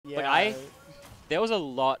Yeah. Like, there was a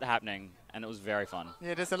lot happening, and it was very fun.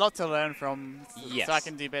 Yeah, there's a lot to learn from, Yes. so I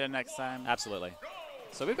can do better next time. Absolutely.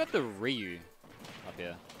 So we've got the Ryu up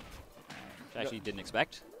here, which I actually didn't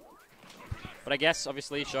expect. But I guess,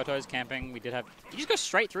 obviously, Shoto's camping. We did have... Did you just go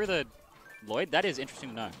straight through the Lloyd? That is interesting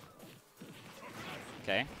to know.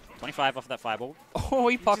 Okay. 25 off that fireball. Oh,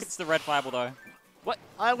 he pockets the red fireball, though. What?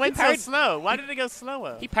 I went so slow. Why did it go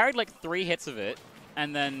slower? He parried like 3 hits of it,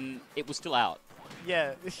 and then it was still out.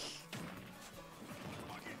 Yeah.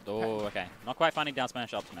 Oh, okay. Not quite finding down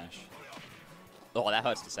smash, up smash. Oh, that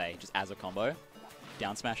hurts to say, just as a combo.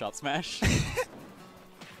 Down smash, up smash.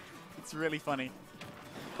 It's really funny.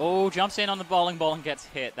 Oh, jumps in on the bowling ball and gets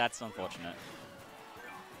hit. That's unfortunate.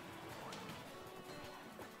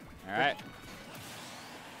 All right.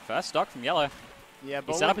 First stock from Yellow. Yeah,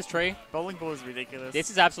 He set up his tree. Bowling ball is ridiculous. This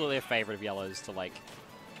is absolutely a favorite of Yellow's to, like,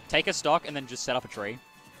 take a stock and then just set up a tree.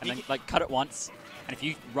 And then, like, cut it once. And if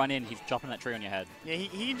you run in, he's chopping that tree on your head. Yeah,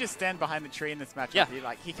 he can just stand behind the tree in this matchup.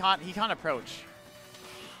 Yeah. He can't approach.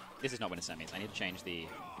 This is not winner semis. I need to change the...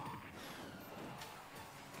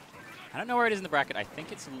 I don't know where it is in the bracket. I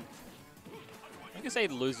think it's... I can say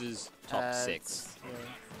losers top 6. Yeah.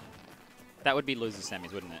 That would be losers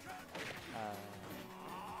semis, wouldn't it?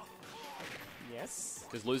 Yes.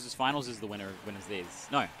 Because losers finals is the winners these.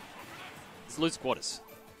 No. It's losers quarters.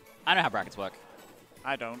 I know how brackets work.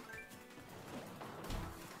 I don't.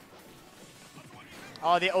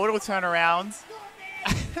 Oh, the auto turnaround.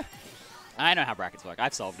 I know how brackets work.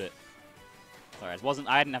 I've solved it. Sorry,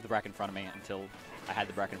 I didn't have the bracket in front of me until I had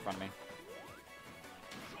the bracket in front of me.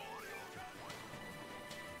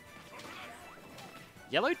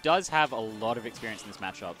 Yellow does have a lot of experience in this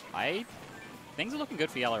matchup. Things are looking good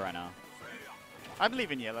for Yellow right now. I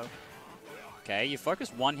believe in Yellow. Okay, you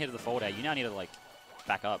focused 1 hit of the forward air. You now need to, like,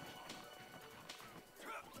 back up.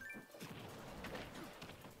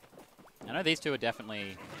 I know these two are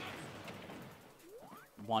definitely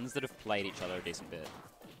ones that have played each other a decent bit.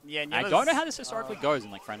 Yeah, I don't know how this historically goes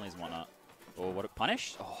in, like, friendlies and whatnot. Or what it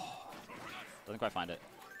punish? Oh, doesn't quite find it.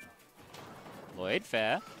 Lloyd,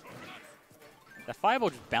 fair. That fireball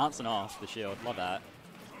just bouncing off the shield. Love that.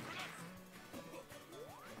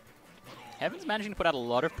 Heaven's managing to put out a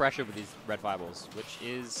lot of pressure with these red fireballs, which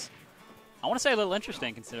is, I want to say, a little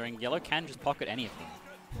interesting considering Yellow can just pocket any of them.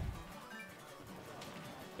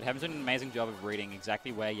 But Heaven's doing an amazing job of reading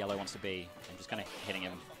exactly where Yellow wants to be and just kind of hitting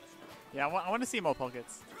him. Yeah, I want to see more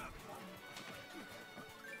pockets.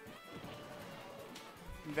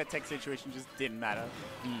 That tech situation just didn't matter.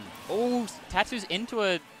 Oh, Tatsu's into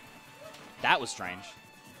a... That was strange.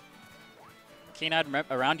 Keen-eyed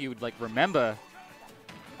around you would, like, remember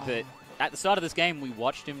that at the start of this game, we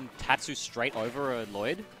watched him Tatsu straight over a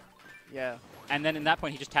Lloyd. Yeah. And then in that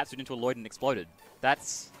point, he just Tatsu'd into a Lloyd and exploded.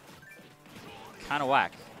 That's kind of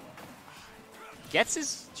whack. Gets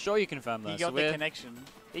his... Sure, you confirm, though. He got the connection.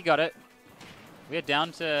 He got it. We're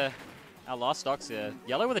down to our last stocks here.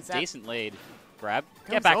 Yellow with a decent lead. Grab.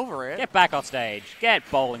 Get back. Over it. Get back off stage. Get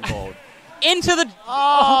bowling balled. Into the...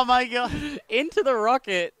 Oh, my God. Into the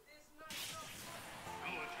rocket.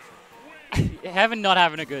 Heaven not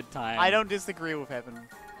having a good time. I don't disagree with Heaven.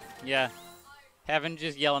 Yeah. Heaven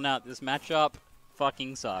just yelling out, this matchup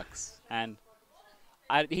fucking sucks. And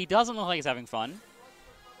he doesn't look like he's having fun.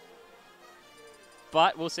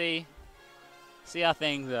 But we'll see how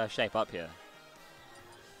things shape up here.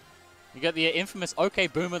 You got the infamous OK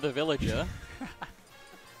Boomer the Villager.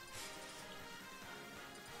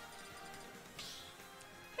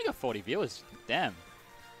 We got 40 viewers. Damn.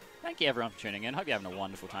 Thank you everyone for tuning in. Hope you're having a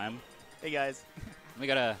wonderful time. Hey, guys. We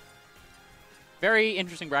got a very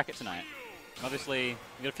interesting bracket tonight. Obviously,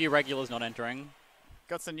 we got a few regulars not entering.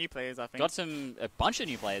 Got some new players, I think. Got a bunch of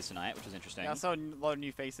new players tonight, which is interesting. Yeah, I saw a lot of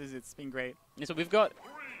new faces. It's been great. Yeah, so we've got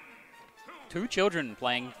 2 children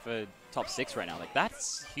playing for top 6 right now. Like,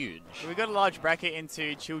 that's huge. We got a large bracket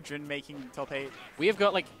into children making top 8. We have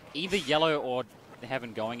got, like, either Yellow or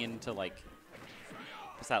Heaven going into, like,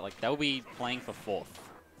 what's that? Like, they'll be playing for 4th.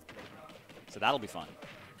 So that'll be fun.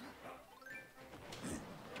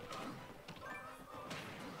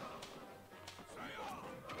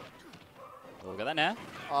 Oh, we got that Nair.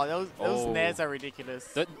 Oh, those Nairs are ridiculous.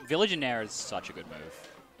 The Villager Nair is such a good move.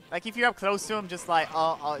 Like, if you're up close to him, just like,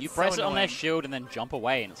 oh, you press it on their shield and then jump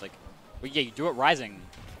away, and it's like, well, yeah, you do it rising.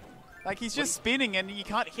 Like, he's just spinning and you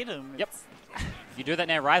can't hit him. Yep. If you do that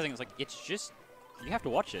Nair rising, it's like, it's just, you have to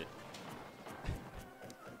watch it.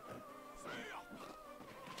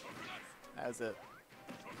 That was a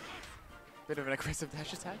bit of an aggressive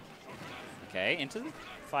dash attack. Okay, into the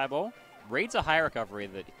fireball. Reads a high recovery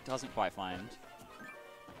that it doesn't quite find.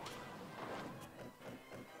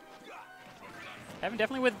 Heaven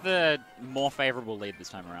definitely with the more favorable lead this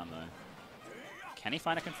time around, though. Can he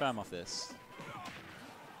find a confirm off this?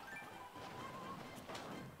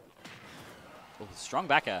 Oh, strong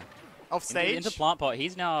backer. Off stage. Into plant pot.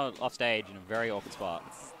 He's now off stage in a very awkward spot.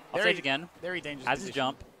 Off stage again. Very dangerous. Has position. his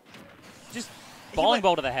jump. Just bowling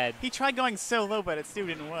ball to the head. He tried going so low, but it still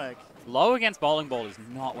didn't work. Low against bowling ball is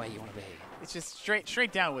not where you want to be. It's just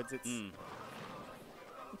straight downwards. It's It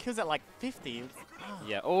kills at like 50.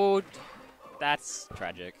 Yeah. Oh, that's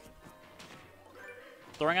tragic.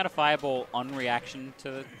 Throwing out a fireball on reaction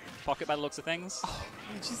to the pocket by the looks of things. Oh,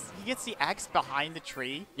 he gets the axe behind the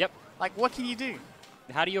tree. Yep. Like, what can you do?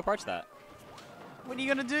 How do you approach that? What are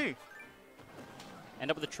you going to do?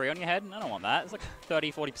 End up with a tree on your head? I don't want that. It's like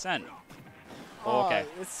 30, 40%. Oh, okay.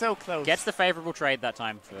 It's so close. Gets the favorable trade that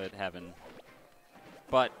time for Heaven.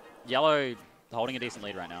 But Yellow holding a decent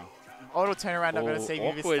lead right now. Auto turnaround, not going to save you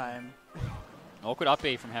awkward. this time. Awkward up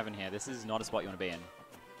B from Heaven here. This is not a spot you want to be in.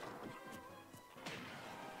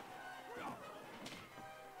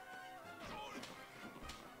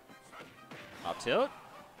 Up tilt.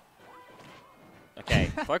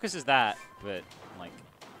 Okay, focus is that, but like,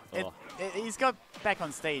 he's got back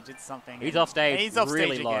on stage. It's something. He's off stage. He's off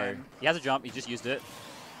really stage low. again. He has a jump. He just used it.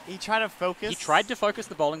 He tried to focus. He tried to focus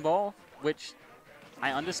the bowling ball, which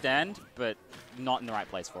I understand, but not in the right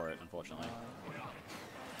place for it, unfortunately.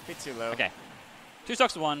 Bit too low. Okay, 2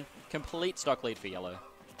 stocks to 1. Complete stock lead for Yellow.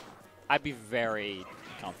 I'd be very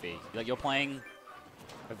comfy. Like, you're playing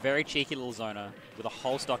a very cheeky little zoner with a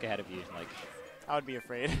whole stock ahead of you. Like, I would be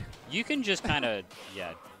afraid. you can just kind of,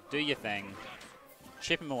 yeah, do your thing,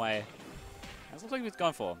 chip him away. That's what he's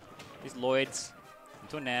going for. These Lloyds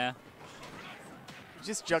into a nair.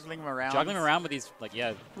 Just juggling him around. Juggling around with these, like,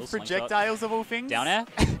 yeah, little projectiles of all things. Down air,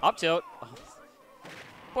 up tilt. Oh.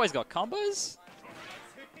 Boy's got combos.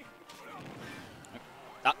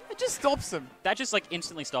 It just stops him. That just, like,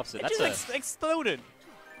 instantly stops it. It That's just exploded.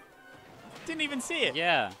 Didn't even see it.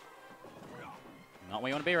 Yeah. Not where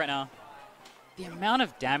you want to be right now. The amount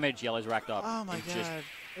of damage Yellow's racked up. Oh my is just god.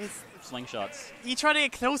 It's slingshots. you try to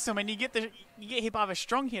get close to him and you get hit by a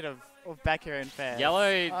strong hit of back air and fair.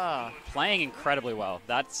 Yellow playing incredibly well.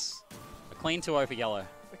 That's a clean 2-0 for Yellow.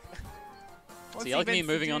 So Yellow can be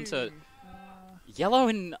moving on to Yellow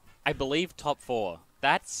in, I believe, top 4.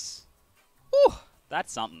 That's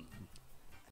something.